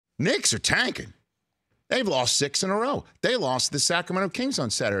Knicks are tanking. They've lost 6 in a row. They lost to the Sacramento Kings on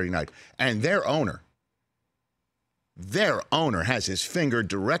Saturday night. And their owner has his finger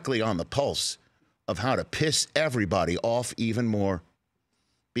directly on the pulse of how to piss everybody off even more.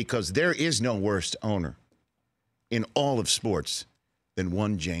 Because there is no worse owner in all of sports than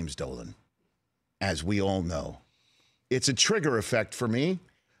one James Dolan, as we all know. It's a trigger effect for me.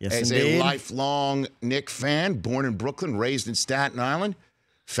 Yes, as indeed. A lifelong Knicks fan, born in Brooklyn, raised in Staten Island.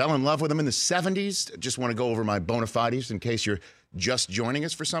 Fell in love with him in the 70s. Just want to go over my bona fides in case you're just joining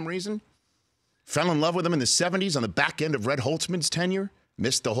us for some reason. Fell in love with him in the 70s on the back end of Red Holtzman's tenure.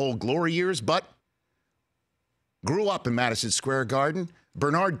 Missed the whole glory years, but grew up in Madison Square Garden.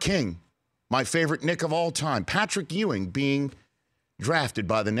 Bernard King, my favorite Knick of all time. Patrick Ewing being drafted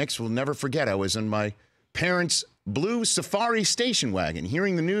by the Knicks. Will never forget. I was in my parents' blue Safari station wagon,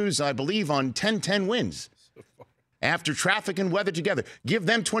 hearing the news, I believe, on 1010 Wins. After traffic and weather together. Give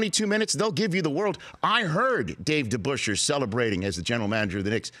them 22 minutes, they'll give you the world. I heard Dave DeBusschere celebrating as the general manager of the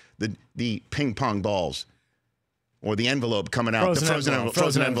Knicks, the ping pong balls. Or the envelope coming out. Frozen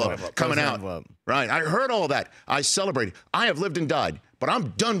envelope coming out. Right. I heard all that. I celebrated. I have lived and died. But I'm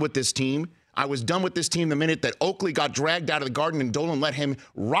done with this team. I was done with this team the minute that Oakley got dragged out of the Garden and Dolan let him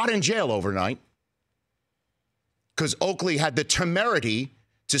rot in jail overnight. Because Oakley had the temerity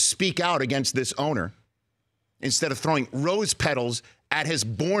to speak out against this owner instead of throwing rose petals at his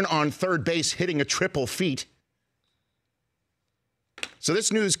born on third base hitting a triple feet. So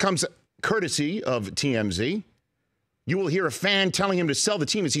this news comes courtesy of TMZ. You will hear a fan telling him to sell the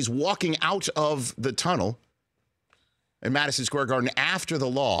team as he's walking out of the tunnel in Madison Square Garden after the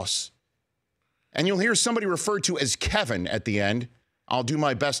loss. And you'll hear somebody referred to as Kevin at the end. I'll do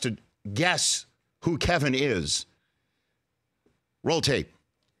my best to guess who Kevin is. Roll tape.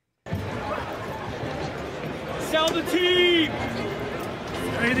 Sell the team!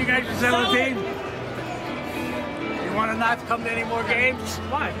 Anything I should sell the team? You want to not come to any more games?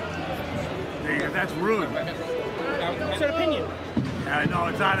 Why? That's rude. It's an opinion. No,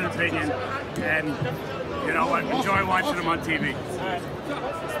 it's not an opinion. And you know what? Enjoy watching them on TV.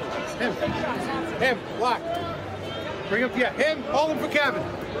 Him, block. Bring him, yeah, him. Hold him for Kevin.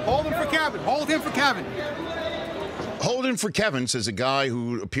 Hold him for Kevin. Hold him for Kevin. Hold him for Kevin, says a guy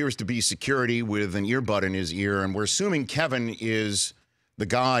who appears to be security with an earbud in his ear. And we're assuming Kevin is the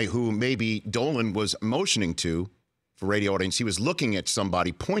guy who maybe Dolan was motioning to for radio audience. He was looking at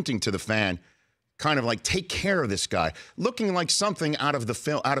somebody, pointing to the fan, kind of like, take care of this guy. Looking like something out of the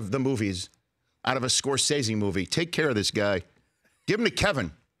film, out of the movies, out of a Scorsese movie. Take care of this guy. Give him to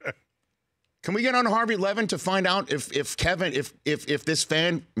Kevin. Can we get on Harvey Levin to find out if this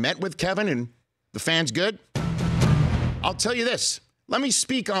fan met with Kevin and the fan's good? I'll tell you this. Let me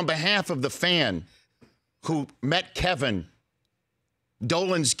speak on behalf of the fan who met Kevin.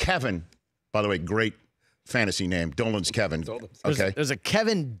 Dolan's Kevin. By the way, great fantasy name. Dolan's Kevin. Okay. There's a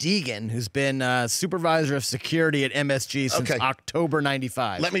Kevin Deegan who's been supervisor of security at MSG since October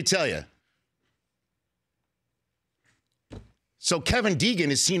 95. Let me tell you. So Kevin Deegan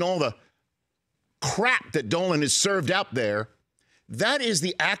has seen all the crap that Dolan has served out there. That is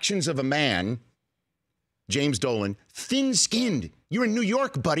the actions of a man, James Dolan, thin-skinned. You're in New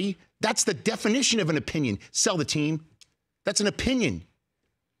York, buddy. That's the definition of an opinion. Sell the team. That's an opinion.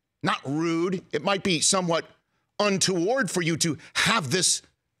 Not rude. It might be somewhat untoward for you to have this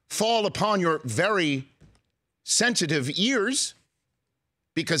fall upon your very sensitive ears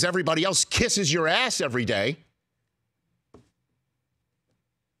because everybody else kisses your ass every day.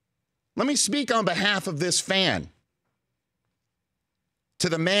 Let me speak on behalf of this fan to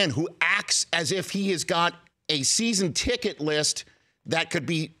the man who acts as if he has got a season ticket list that could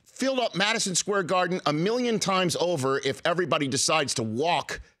be filled up Madison Square Garden 1,000,000 times over if everybody decides to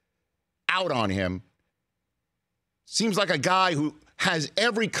walk out on him. Seems like a guy who has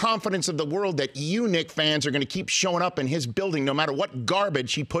every confidence of the world that you, Knicks fans, are going to keep showing up in his building no matter what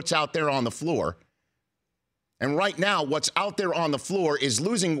garbage he puts out there on the floor. And right now, what's out there on the floor is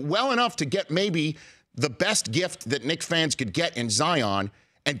losing well enough to get maybe the best gift that Knicks fans could get in Zion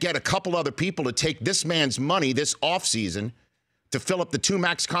and get a couple other people to take this man's money this offseason to fill up the 2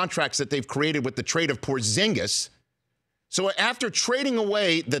 max contracts that they've created with the trade of Porzingis. So after trading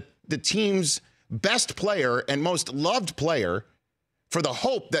away the team's best player and most loved player for the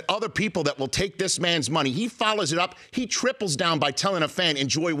hope that other people that will take this man's money, he follows it up. He triples down by telling a fan,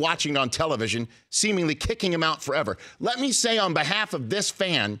 enjoy watching it on television, seemingly kicking him out forever. Let me say on behalf of this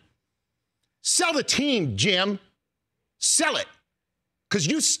fan, sell the team, Jim. Sell it. Because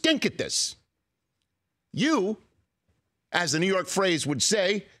you stink at this. You, as the New York phrase would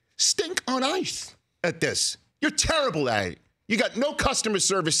say, stink on ice at this. You're terrible at it. You got no customer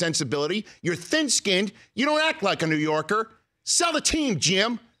service sensibility. You're thin-skinned. You don't act like a New Yorker. Sell the team,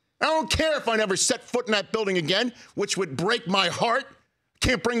 Jim. I don't care if I never set foot in that building again, which would break my heart.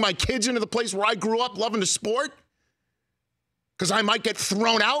 Can't bring my kids into the place where I grew up loving the sport because I might get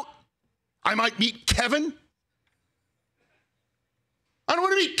thrown out. I might meet Kevin. I don't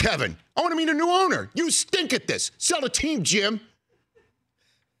want to meet Kevin. I want to meet a new owner. You stink at this. Sell the team, Jim.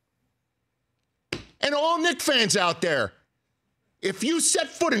 And all Knicks fans out there, if you set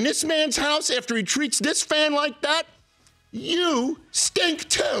foot in this man's house after he treats this fan like that, you stink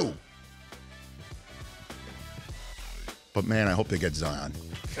too. But man, I hope they get Zion.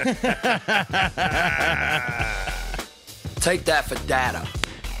 Take that for data.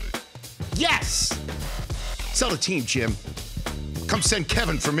 Yes! Sell the team, Jim. Come send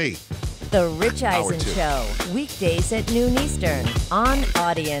Kevin for me. The Rich Eisen Show, weekdays at noon Eastern on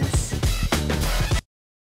Audience.